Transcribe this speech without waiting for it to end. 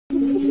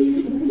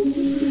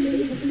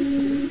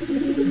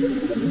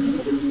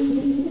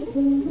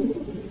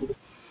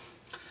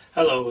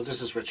Hello,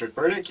 this is Richard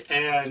Burdick,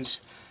 and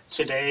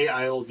today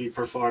I will be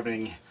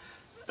performing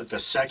the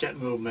second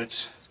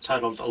movement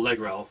titled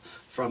Allegro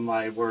from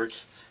my work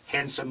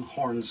Handsome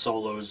Horn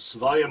Solos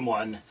Volume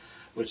 1,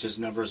 which is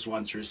numbers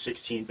 1 through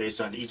 16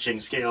 based on I Ching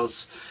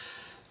scales,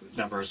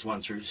 numbers 1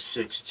 through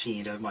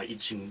 16 of my I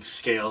Ching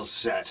scales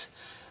set.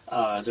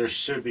 There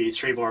should be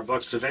 3 more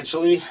books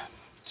eventually,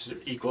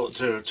 equal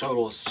to a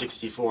total of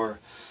 64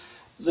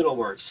 little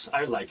works.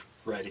 I like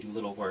writing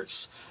little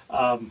works.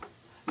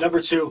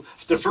 Number 2,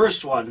 the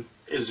first one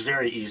is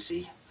very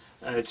easy.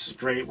 It's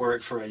great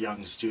work for a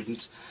young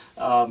student.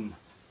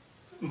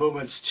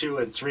 Movements 2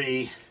 and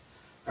 3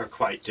 are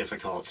quite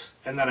difficult,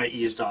 and then I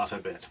eased off a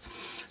bit.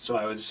 So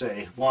I would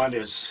say 1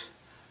 is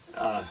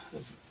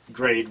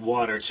grade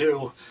 1 or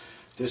 2,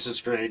 this is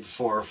grade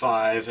 4 or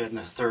 5, and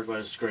the third one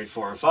is grade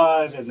 4 or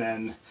 5, and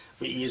then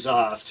we ease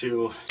off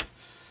to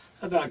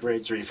about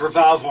grade 3 for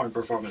valve horn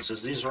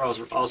performances. These are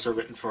also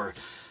written for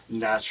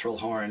natural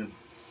horn.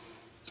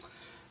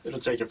 It'll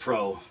take a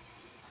pro.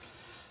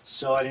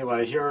 So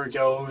anyway, here it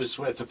goes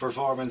with the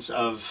performance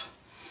of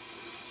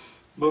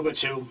Movement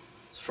 2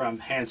 from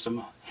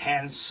Handsome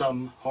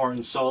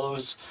Horn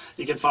Solos.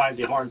 You can find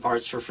the horn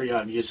parts for free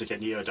on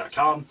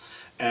MusicaNeo.com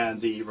and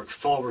the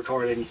full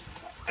recording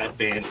at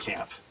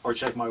Bandcamp. Or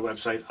check my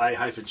website,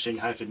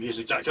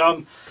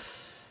 i-ching-music.com.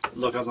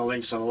 Look on the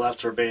links on the left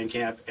for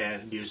Bandcamp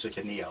and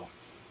MusicaNeo.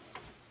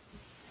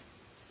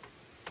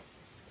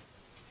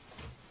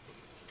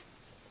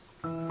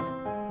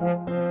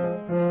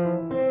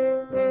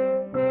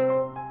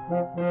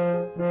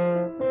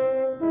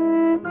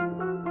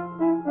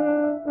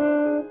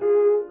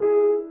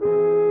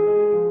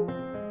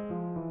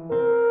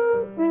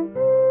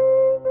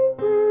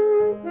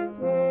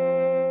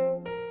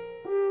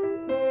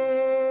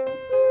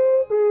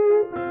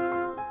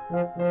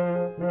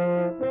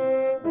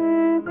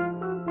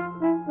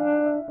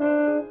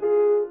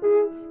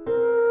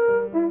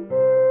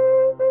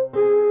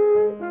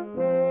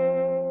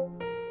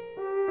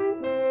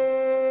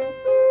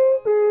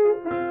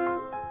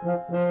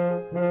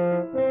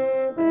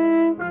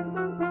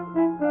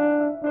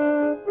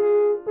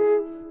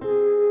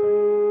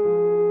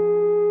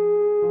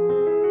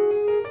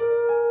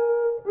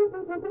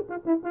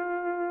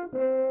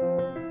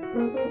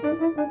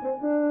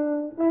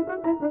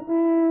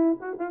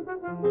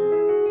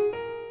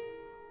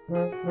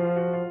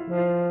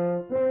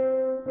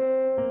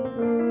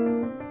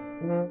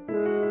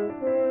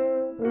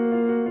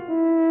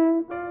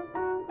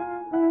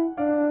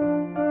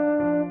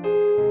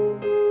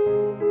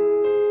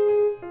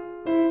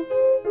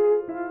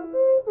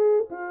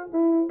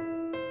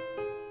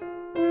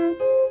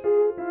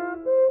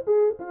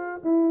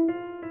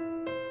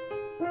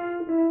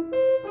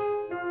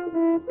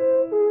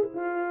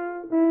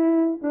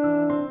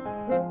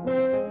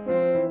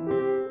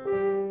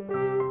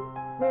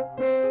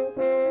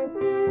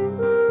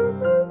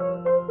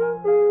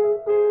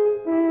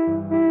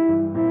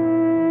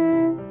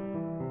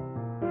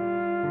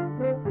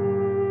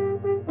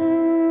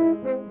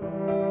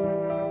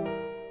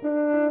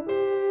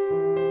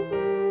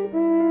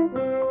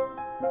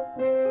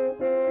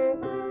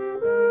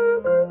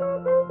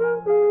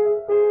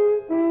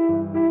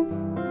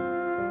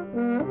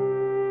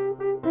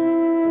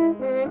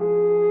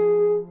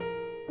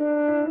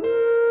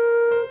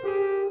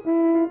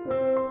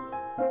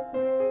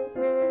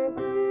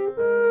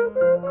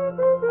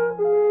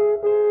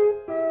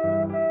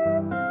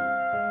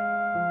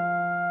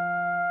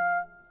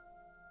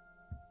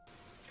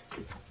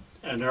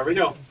 And there we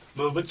go,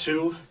 Movement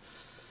 2,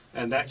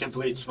 and that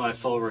completes my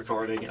full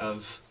recording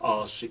of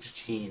all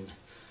 16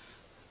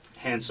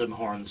 Handsome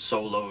Horn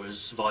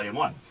Solos Volume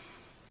 1.